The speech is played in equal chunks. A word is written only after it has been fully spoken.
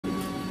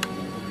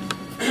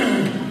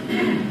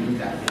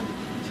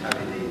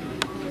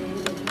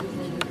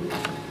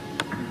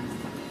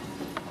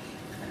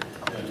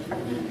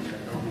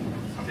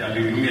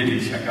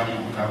dumedisa ka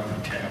moka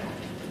Bothego.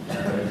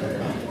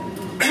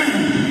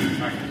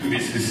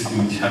 Mrs.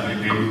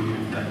 Nchabele,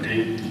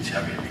 Tate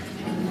Nchabele.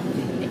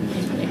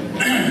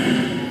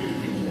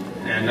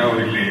 And now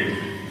really,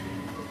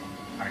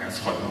 I got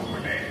spot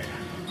over there.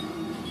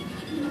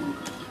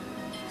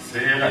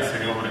 Say, I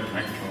say over at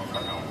my clock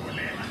and over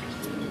there.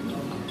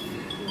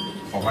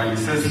 For when he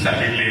says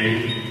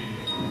Chabele,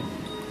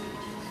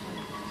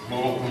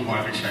 more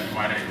Umarish and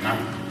Marina,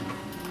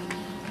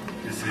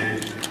 he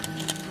said,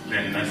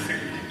 then I say,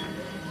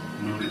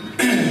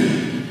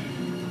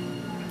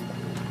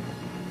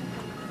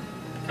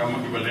 kamu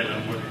di balai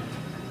lampu ni,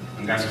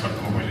 enggak sempat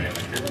kau balai.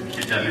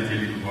 Kita ni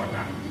jadi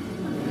buatan.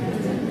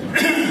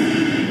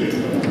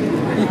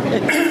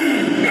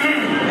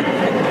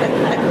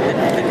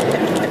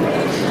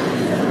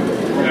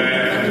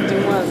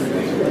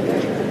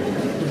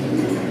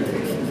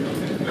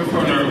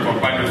 Lepas tu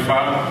kompani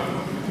farm,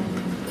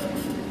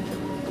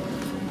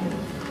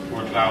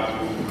 buatlah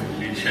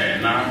di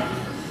China,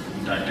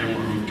 dah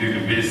mulu di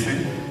Ribisi,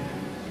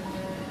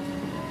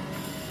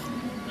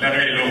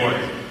 lari luar.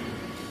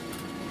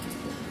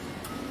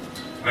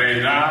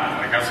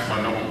 Reina, agak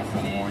sepanjang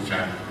mufumu je.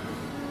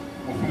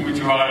 Mufumu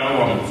jual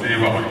lalu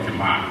mesti bawa ke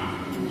mana?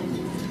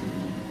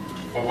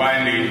 Kau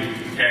ni,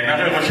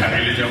 kena ada macam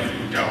ni jauh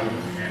jauh,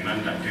 kena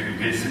dah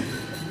terbiasa.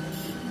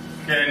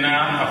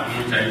 Kena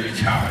aku macam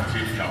bicara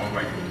jauh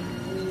baik,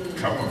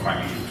 kau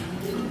kepala.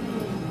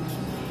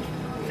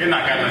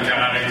 Kena kan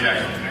jangan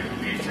aja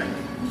ni je.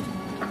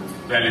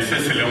 Beli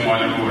sesuatu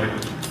malam boleh.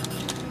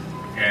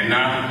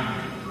 Kena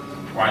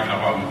wajib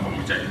bawa mufumu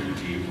jadi.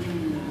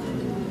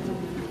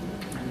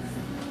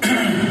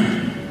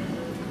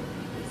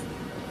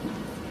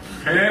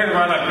 Khair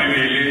wala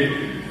pili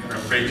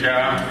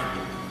repeja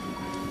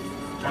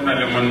ona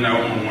le monna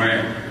umwe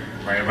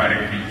vai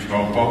bare ki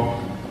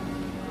chopo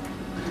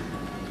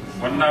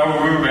monna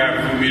u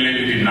ba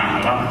kumile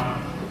dinala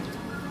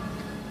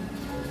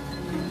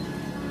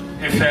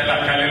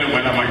efela kalelo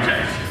mana machai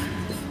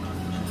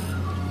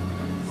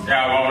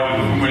ya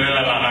wa kumile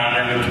la la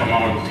le thoma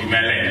o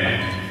timelela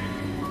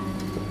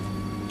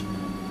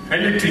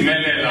ele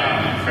timelela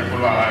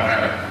fekulwa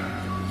gara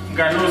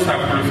ngalo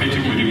sa profeti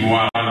mulimu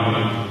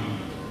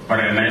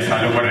para naik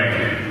salu para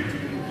ini.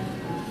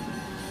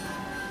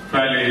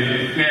 Kali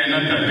ni anda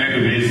tak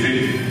berbeza,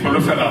 kalau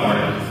salah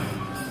para.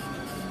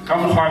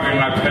 Kamu faham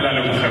enggak pela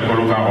lemu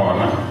kalau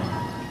kawana.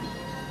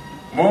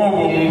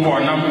 Mau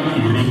nama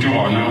muruti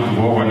wana,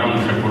 mau nama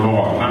kalau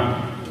wana.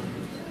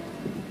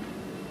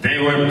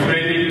 They were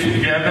praying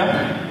together.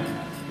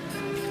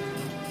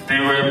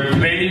 They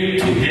were praying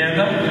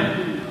together.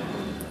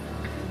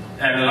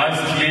 And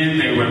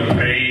lastly, they were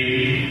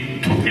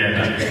praying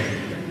together.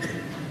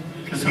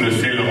 Sudah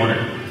selo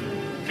orang,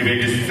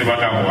 kita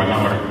sebagai orang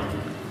orang,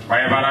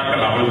 bayar barang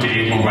terlalu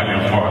tinggi mobile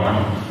orang.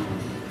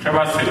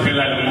 Sebab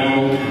sebelah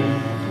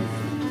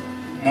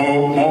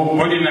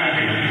mau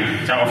nari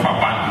jauh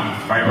papan,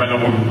 bayar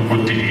barang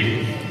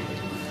tinggi.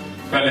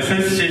 Kalau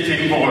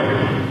sesuatu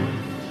orang,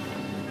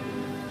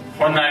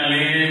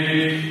 konali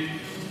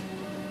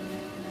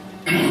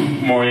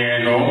mau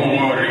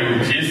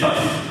orang Jesus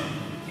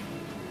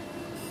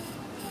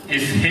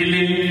is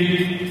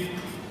healing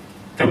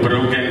the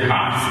broken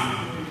hearts.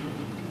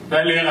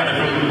 Beli ada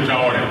tu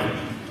jauh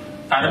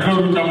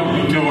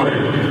jauh,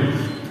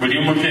 beri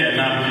mungkin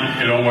na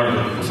elongor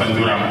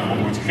sanjuram,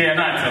 mungkin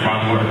na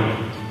sebangor,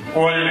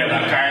 oleh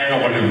la kaya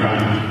oleh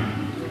berani.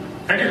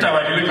 Jadi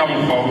tawari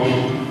kamu kau,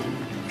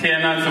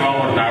 kena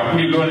sebangor na,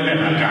 ni oleh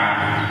la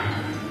kaya,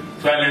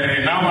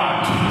 soalnya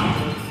renawat,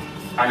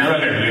 ada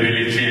oleh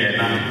beli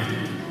cina,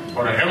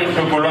 orang yang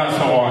sekolah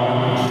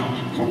soal,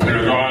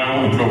 bukan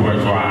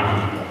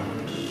berjuang.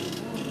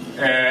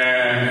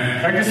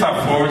 Lagi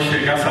safo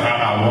chega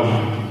sararawo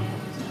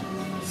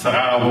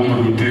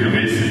muruti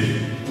Ribisi.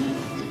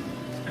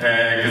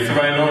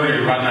 Kita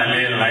lori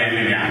banale lain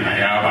ni ana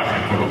ya ba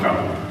kuluka.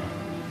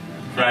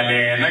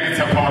 Vale lagi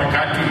safo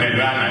katu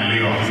melana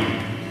leo.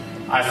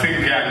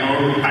 Asing ya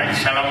no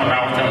aishalam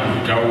rawta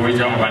jauh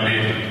jauh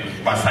vale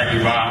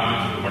pasagi ba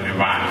boleh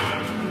ba.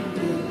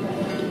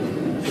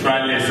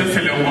 Vale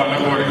sesele wala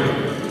gore.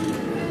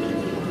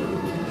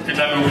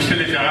 Kita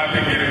lulusile jaga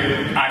pikir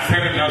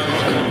aser na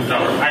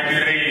jauh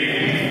agire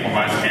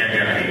Mas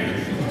kaya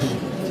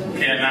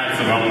kena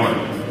sebangor,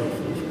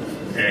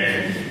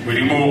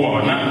 beri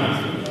mau orang,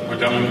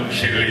 macam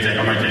Shirley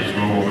jaga macam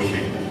itu,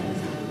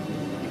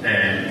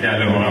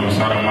 tiada orang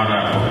seorang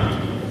marah,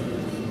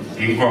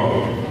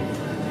 ingkau.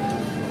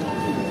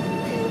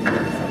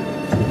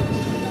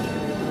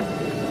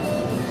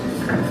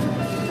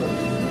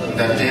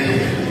 Dati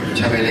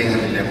Chabele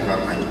ngambil muka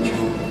maju,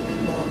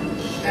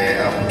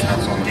 aku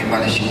transform di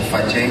Malaysia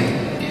facing,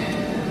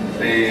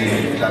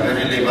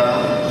 laberi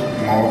leba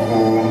mau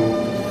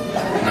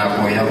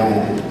nak ya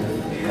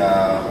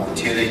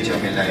hotel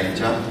Jamila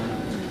aja,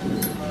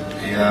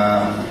 ya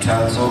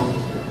transform,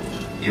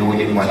 ya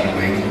udah maju.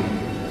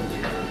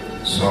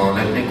 So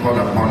let me call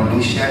upon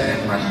Lucia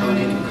and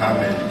Mandoni to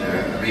come and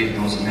read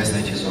those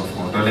messages of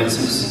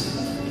condolences.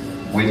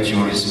 With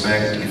your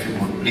respect, if you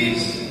would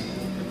please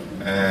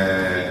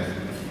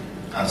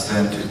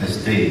ascend to the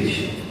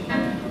stage.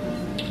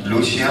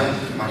 Lucia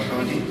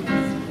Mashodi,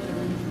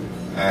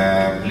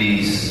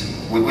 please,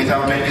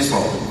 without any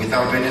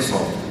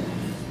song,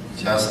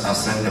 just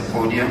ascend the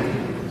podium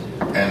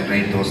and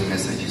read those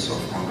messages of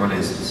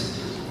condolences.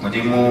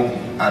 Modimo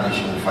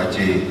Alishu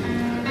Faje,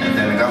 and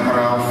then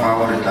Gamara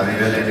Fawar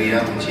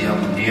Taveleria, Chia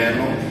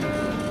Mundiano,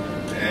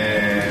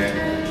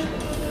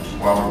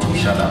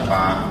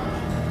 Wautushalapa,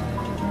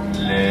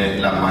 Le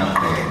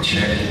Lamante,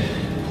 Check,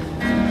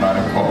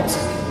 Barcos,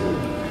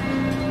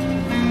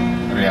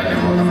 Reale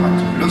Wakamat.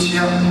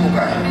 Lucia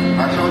Mugai,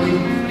 Mashodi,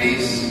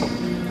 please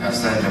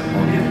ascend the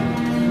podium.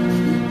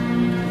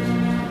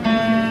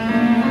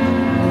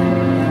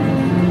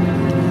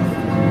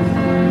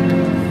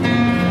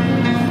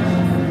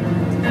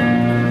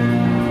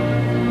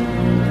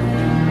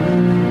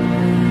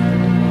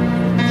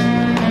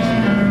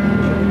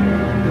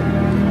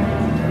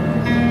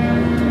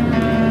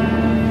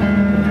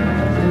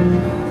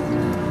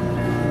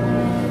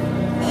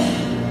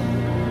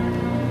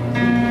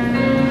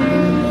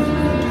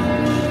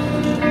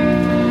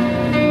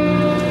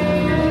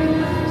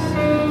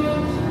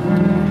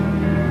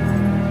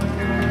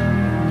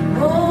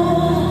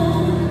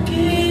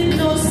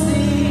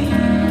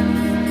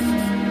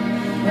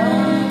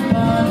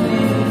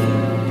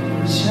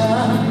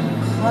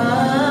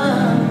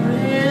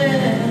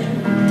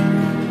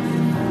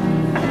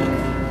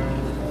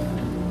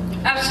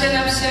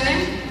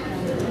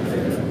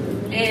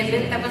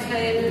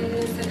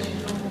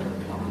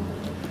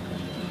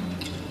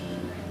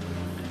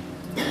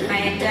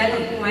 My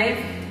darling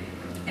wife,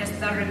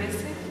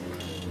 Ribisi,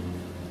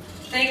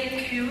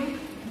 thank you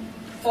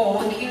for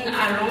walking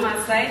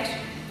alongside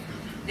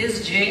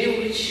this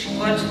journey which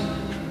God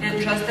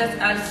entrusted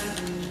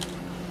us.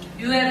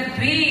 You have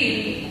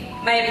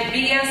been my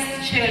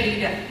biggest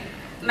cheerleader,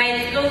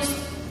 my close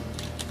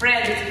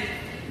friend,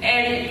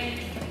 and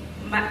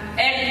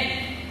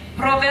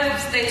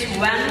Proverbs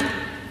 31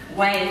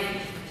 wife.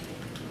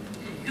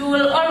 You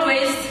will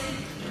always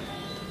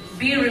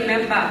be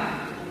remembered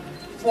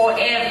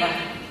forever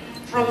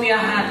from your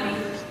heart.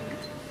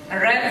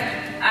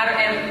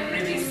 R.M.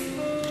 Ribisi.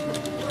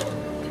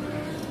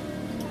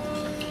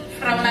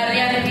 From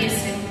Maria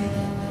Ribisi.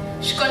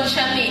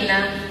 Shkoncha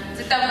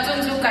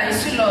zitakutunzuka hi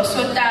swilo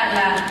swo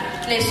tala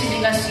leswi ni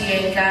nga swi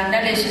endla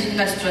na leswi ni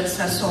nga swi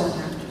dyondzisa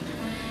swona.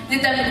 Ndzi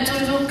ta mi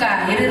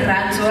tsundzuka hi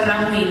rirhandzu ra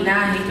n'wina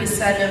hi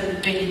Psalm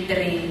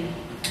 23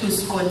 to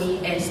Skoni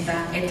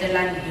Esther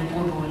etlelani hi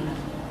kurhula.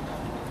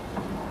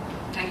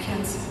 I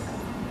can't see.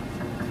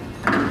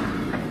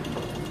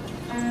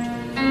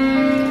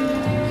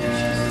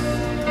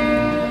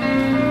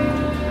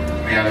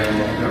 We have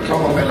the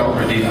Promobel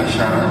already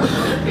Ashara,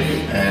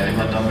 and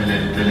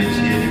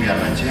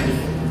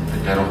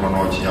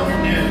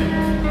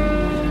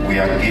we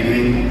are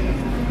giving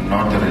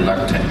not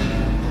reluctant,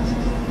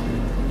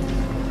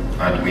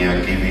 but we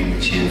are giving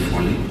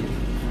cheerfully,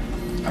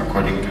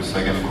 according to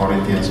 2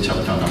 Corinthians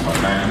chapter number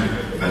 9,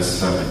 verse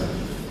 7.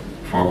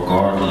 For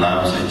God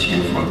loves a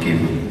cheerful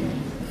giver.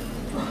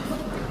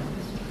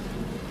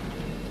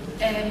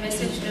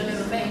 Message to the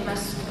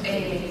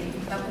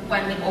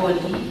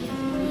Oli.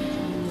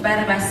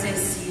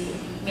 Barabasesi,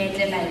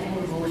 Medela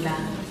Murola,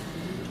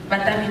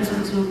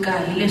 Batamitsuka,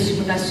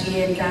 Hileshuka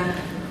Sieta,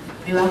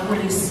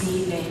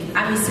 Vivapurisine,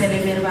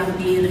 Amisele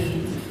Vampiri,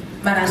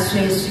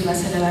 Baraswesi,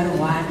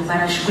 Vasalaruan,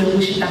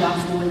 Barashkushita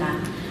Bafuna,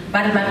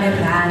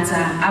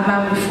 Barbameranza,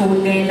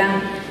 Abafunela,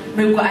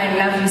 Muko, I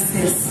love you,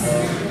 sis,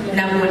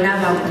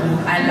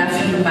 Namonavaku, I love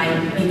you, my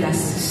bigger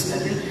sister,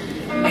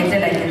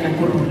 Medela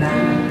Murula,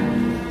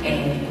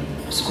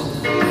 and school.